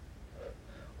place.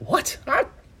 What?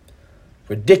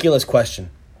 Ridiculous question.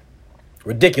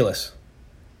 Ridiculous.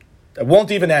 I won't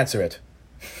even answer it.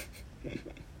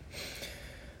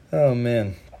 Oh,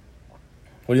 man.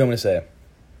 What do you want me to say?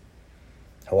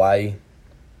 Hawaii?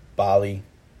 Bali?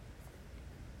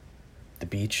 The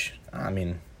beach? I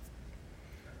mean,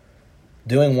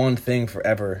 doing one thing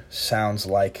forever sounds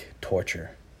like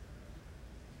torture.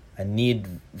 I need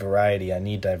variety. I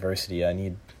need diversity. I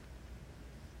need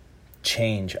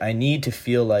change. I need to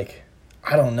feel like,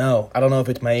 I don't know if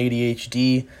it's my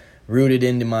ADHD rooted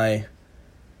into my,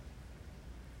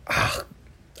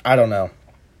 I don't know.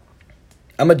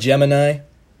 I'm a Gemini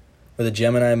with a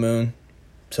Gemini moon,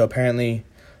 so apparently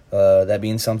that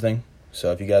means something.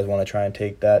 So if you guys want to try and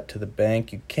take that to the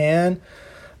bank, you can.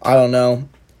 I don't know.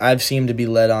 I've seemed to be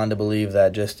led on to believe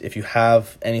that just if you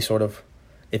have any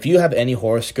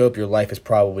horoscope, your life is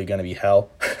probably going to be hell.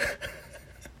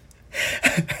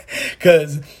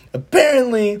 Because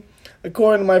apparently,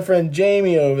 according to my friend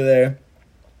Jamie over there,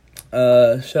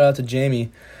 shout out to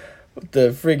Jamie, with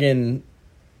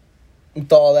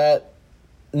all that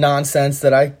nonsense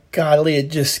golly, it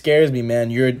just scares me,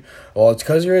 man. It's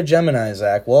because you're a Gemini,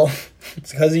 Zach. Well,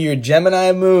 it's because of your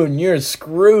Gemini moon. You're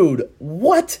screwed.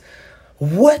 What?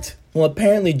 Well,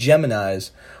 apparently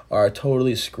Geminis are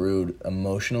totally screwed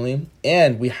emotionally,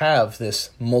 and we have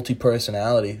this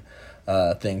multi-personality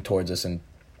thing towards us, and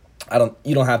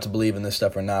you don't have to believe in this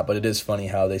stuff or not, but it is funny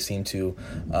how they seem to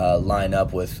line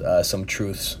up with some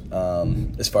truths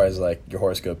as far as like your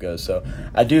horoscope goes. So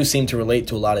I do seem to relate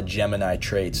to a lot of Gemini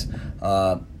traits.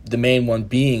 The main one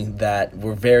being that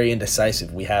we're very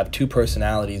indecisive. We have two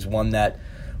personalities, one that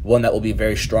will be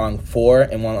very strong for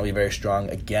and one that will be very strong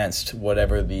against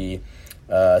whatever the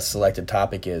selected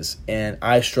topic is. And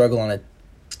I struggle on a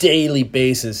daily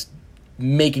basis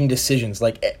making decisions.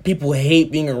 Like, people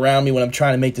hate being around me when I'm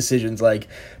trying to make decisions, like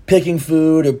picking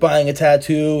food or buying a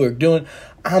tattoo or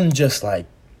I'm just like,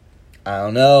 I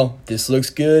don't know, this looks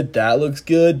good, that looks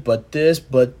good, but this,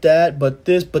 but that, but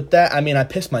this, but that. I mean, I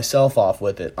pissed myself off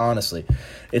with it, honestly.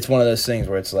 It's one of those things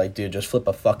where it's like, dude, just flip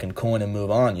a fucking coin and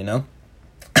move on, you know?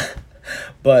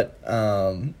 But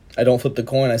I don't flip the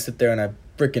coin. I sit there and I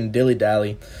freaking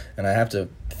dilly-dally, and I have to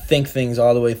think things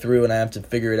all the way through, and I have to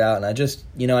figure it out, and I just,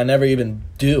 I never even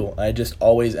do. I just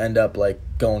always end up, like,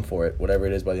 going for it, whatever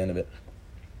it is by the end of it.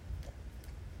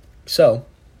 So,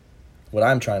 what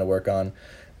I'm trying to work on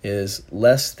is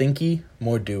less thinky,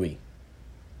 more doey.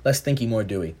 Less thinky, more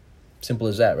doey. Simple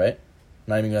as that, right? I'm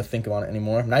not even going to think on it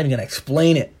anymore. I'm not even going to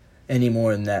explain it any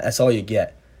more than that. That's all you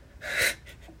get.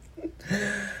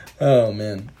 Oh,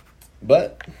 man.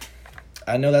 But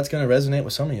I know that's going to resonate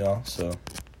with some of y'all, so.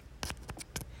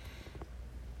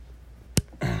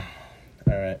 All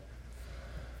right.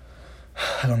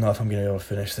 I don't know if I'm going to be able to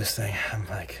finish this thing. I'm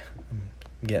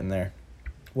getting there.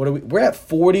 We're at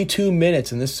 42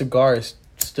 minutes, and this cigar is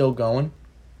still going.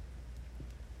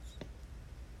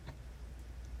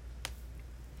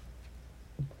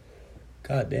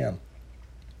 God damn.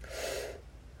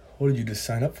 What did you just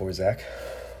sign up for, Zach?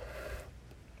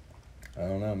 I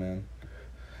don't know, man.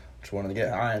 Just wanted to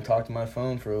get high and talk to my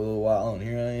phone for a little while, and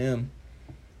here I am.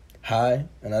 High,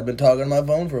 and I've been talking to my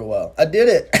phone for a while. I did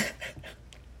it!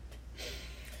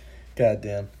 God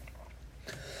damn.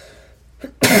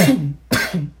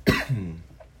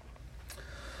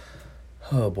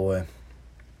 Oh, boy.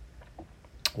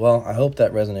 Well, I hope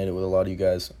that resonated with a lot of you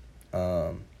guys.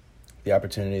 The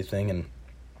opportunity thing and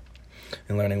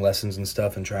learning lessons and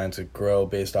stuff and trying to grow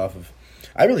based off of...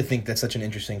 I really think that's such an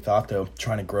interesting thought, though,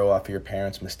 trying to grow off of your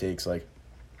parents' mistakes. Like,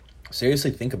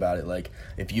 seriously think about it. Like,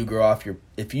 if you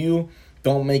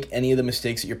don't make any of the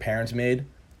mistakes that your parents made,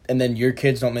 and then your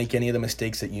kids don't make any of the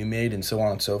mistakes that you made, and so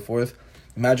on and so forth,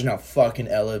 imagine how fucking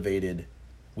elevated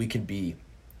we could be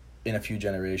in a few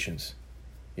generations,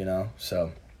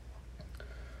 So,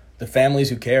 the families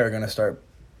who care are going to start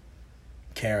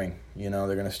caring, they're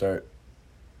going to start,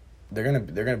 they're going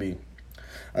to be,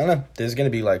 I don't know, there's going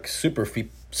to be like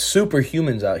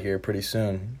superhumans out here pretty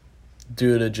soon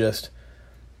due to just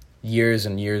years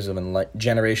and years of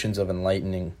generations of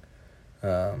enlightening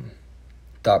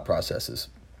thought processes.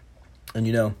 And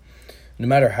no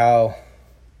matter how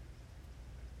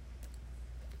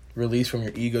released from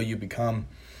your ego you become,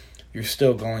 you're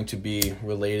still going to be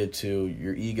related to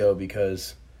your ego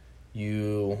because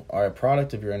you are a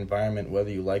product of your environment, whether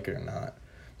you like it or not.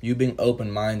 You being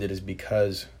open-minded is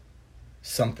because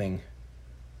something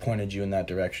pointed you in that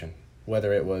direction,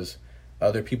 whether it was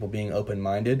other people being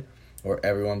open-minded or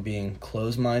everyone being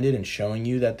closed-minded and showing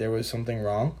you that there was something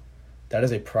wrong. That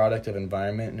is a product of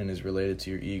environment and is related to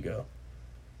your ego.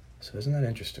 So isn't that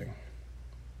interesting?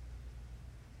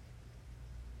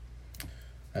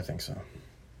 I think so.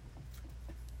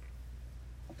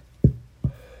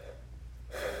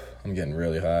 I'm getting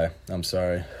really high. I'm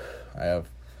sorry.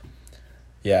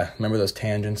 Remember those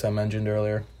tangents I mentioned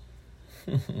earlier?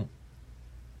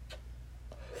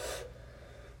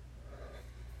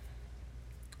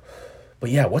 But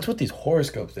yeah, what's with these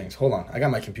horoscope things? Hold on, I got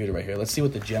my computer right here. Let's see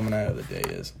what the Gemini of the day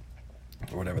is.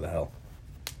 Or whatever the hell.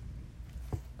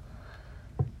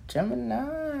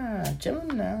 Gemini,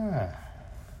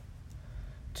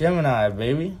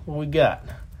 baby. What we got?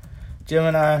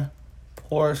 Gemini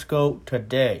horoscope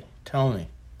today. Tell me.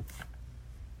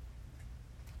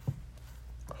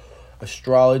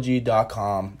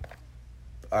 Astrology.com.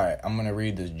 All right, I'm going to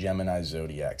read this Gemini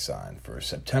zodiac sign for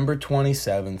September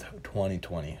 27th,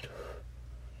 2020.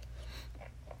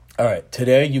 All right,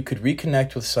 today you could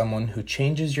reconnect with someone who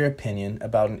changes your opinion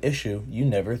about an issue you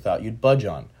never thought you'd budge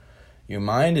on. Your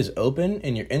mind is open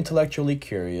and you're intellectually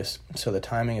curious, so the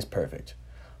timing is perfect.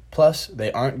 Plus,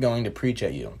 they aren't going to preach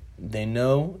at you. They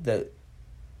know that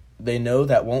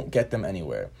won't get them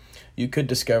anywhere. You could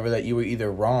discover that you were either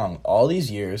wrong all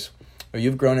these years or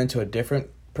you've grown into a different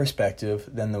perspective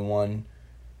than the one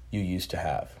you used to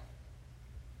have.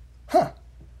 Huh.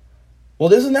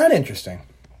 Well, isn't that interesting?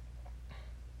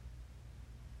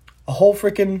 A whole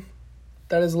freaking...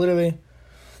 That is literally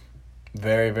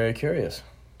very, very curious.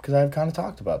 Because I've kind of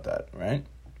talked about that, right?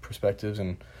 Perspectives,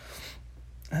 and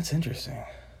that's interesting.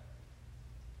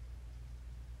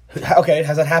 Okay,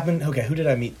 has that happened? Okay, who did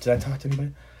I meet? Did I talk to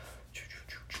anybody?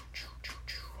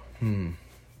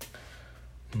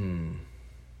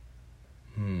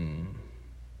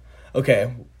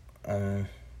 Okay. I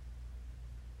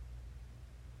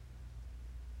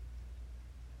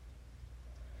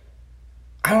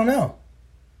don't know.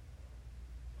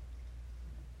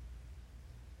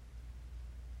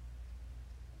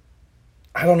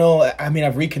 I don't know. I mean,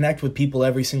 I've reconnected with people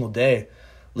every single day,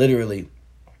 literally.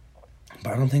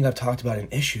 But I don't think I've talked about an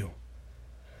issue.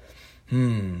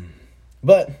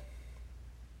 But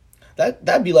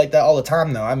that'd be like that all the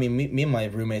time, though. I mean, me and my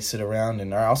roommates sit around,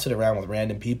 and I'll sit around with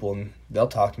random people, and they'll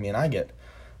talk to me, and I get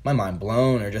my mind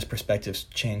blown, or just perspectives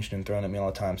changed and thrown at me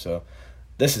all the time. So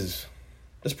that's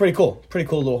pretty cool. Pretty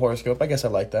cool little horoscope. I guess I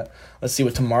like that. Let's see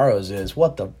what tomorrow's is.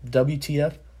 What the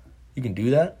WTF? You can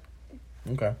do that?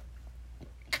 Okay.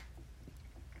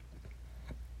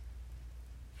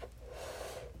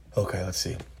 Okay, let's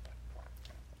see.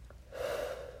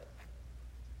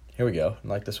 Here we go. I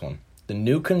like this one. The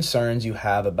new concerns you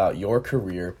have about your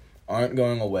career aren't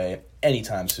going away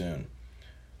anytime soon.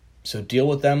 So deal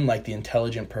with them like the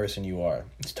intelligent person you are.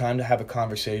 It's time to have a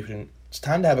conversation. It's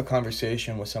time to have a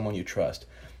conversation with someone you trust.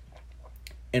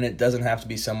 And it doesn't have to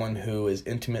be someone who is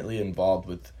intimately involved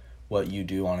with what you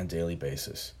do on a daily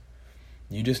basis.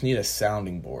 You just need a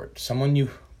sounding board. Someone you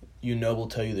know will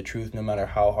tell you the truth no matter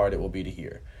how hard it will be to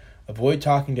hear. Avoid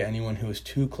talking to anyone who is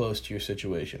too close to your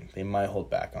situation. They might hold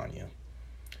back on you.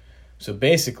 So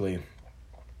basically,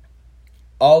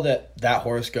 all that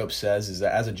horoscope says is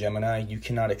that as a Gemini, you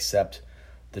cannot accept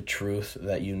the truth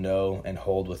that you know and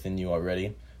hold within you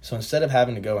already. So instead of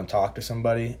having to go and talk to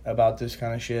somebody about this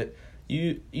kind of shit,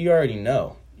 you already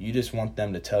know. You just want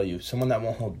them to tell you. Someone that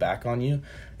won't hold back on you.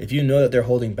 If you know that they're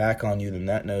holding back on you,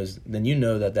 then you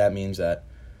know that means that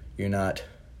you're not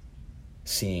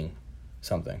seeing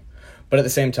something. But at the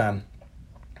same time,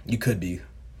 you could be.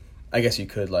 I guess you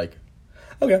could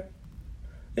okay.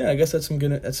 Yeah, I guess that's some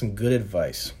good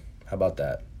advice. How about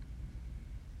that?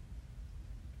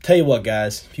 Tell you what,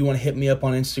 guys, if you want to hit me up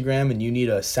on Instagram and you need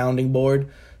a sounding board,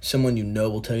 someone you know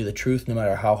will tell you the truth no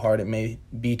matter how hard it may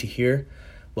be to hear,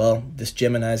 well, this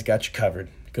Gemini's got you covered.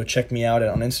 Go check me out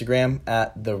on Instagram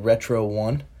at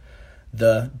 @theretro1,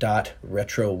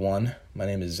 the.retro1. My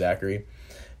name is Zachary,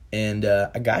 and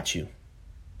I got you.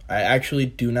 I actually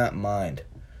do not mind.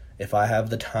 If I have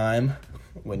the time,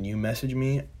 when you message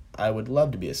me, I would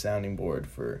love to be a sounding board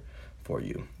for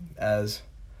you, as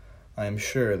I am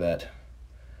sure that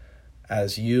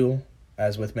as you,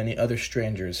 as with many other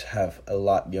strangers, have a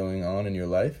lot going on in your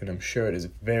life, and I'm sure it is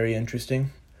very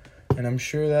interesting, and I'm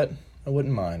sure that I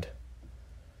wouldn't mind.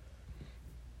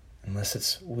 Unless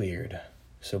it's weird.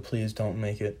 So please don't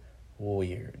make it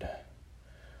weird.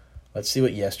 Let's see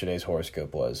what yesterday's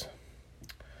horoscope was.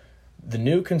 The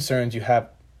new concerns you have...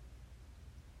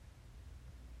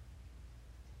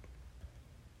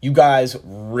 You guys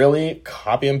really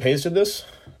copy and pasted this?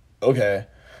 Okay,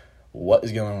 what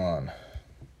is going on?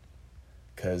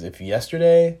 Because if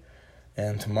yesterday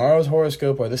and tomorrow's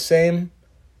horoscope are the same,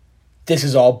 this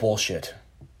is all bullshit.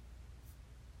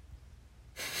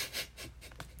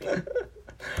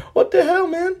 What the hell,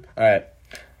 man? Alright.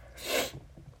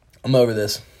 I'm over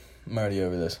this. I'm already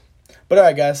over this. But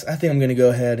alright, guys, I think I'm going to go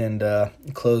ahead and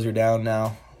close her down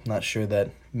now. I'm not sure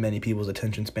that many people's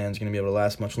attention span is going to be able to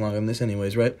last much longer than this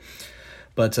anyways, right?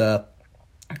 But,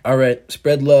 alright,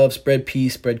 spread love, spread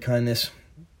peace, spread kindness.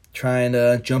 Try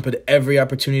and jump at every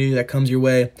opportunity that comes your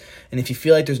way. And if you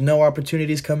feel like there's no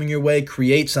opportunities coming your way,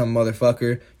 create some,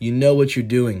 motherfucker. You know what you're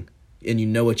doing, and you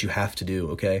know what you have to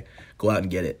do, okay? Go out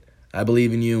and get it. I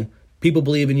believe in you. People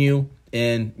believe in you,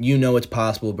 and you know it's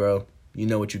possible, bro. You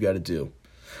know what you got to do.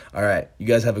 All right, you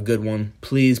guys have a good one.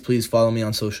 Please follow me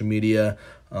on social media.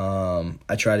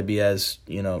 I try to be as,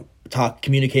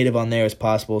 communicative on there as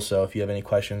possible. So if you have any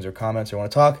questions or comments or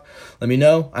want to talk, let me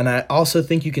know. And I also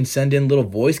think you can send in little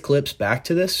voice clips back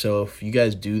to this. So if you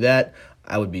guys do that,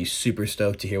 I would be super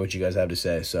stoked to hear what you guys have to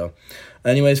say. So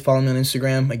anyways, follow me on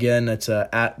Instagram. Again, that's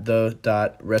at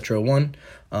the.retro1.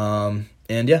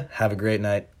 And yeah, have a great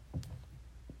night.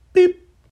 Beep.